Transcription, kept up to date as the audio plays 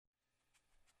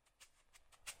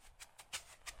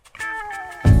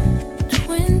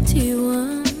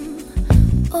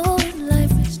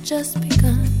just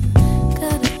begun.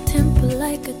 Got a temper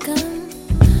like a gun,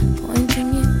 pointing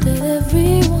it at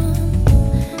everyone.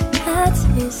 That's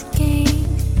his game,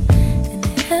 and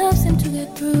it helps him to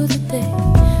get through the day.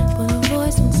 But a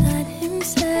voice inside him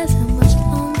says, how much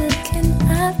longer can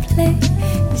I play?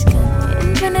 He's got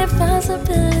infinite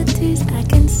possibilities, I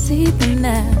can see them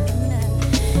now.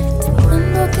 It's the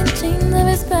unbroken chains of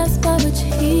his past by which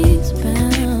he's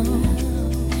bound.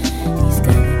 He's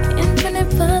got infinite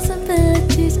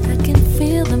possibilities, I can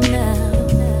feel them now.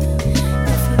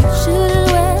 If he shoot it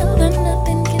well, then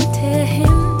nothing can tear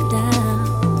him down.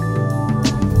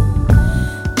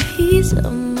 Peace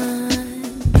of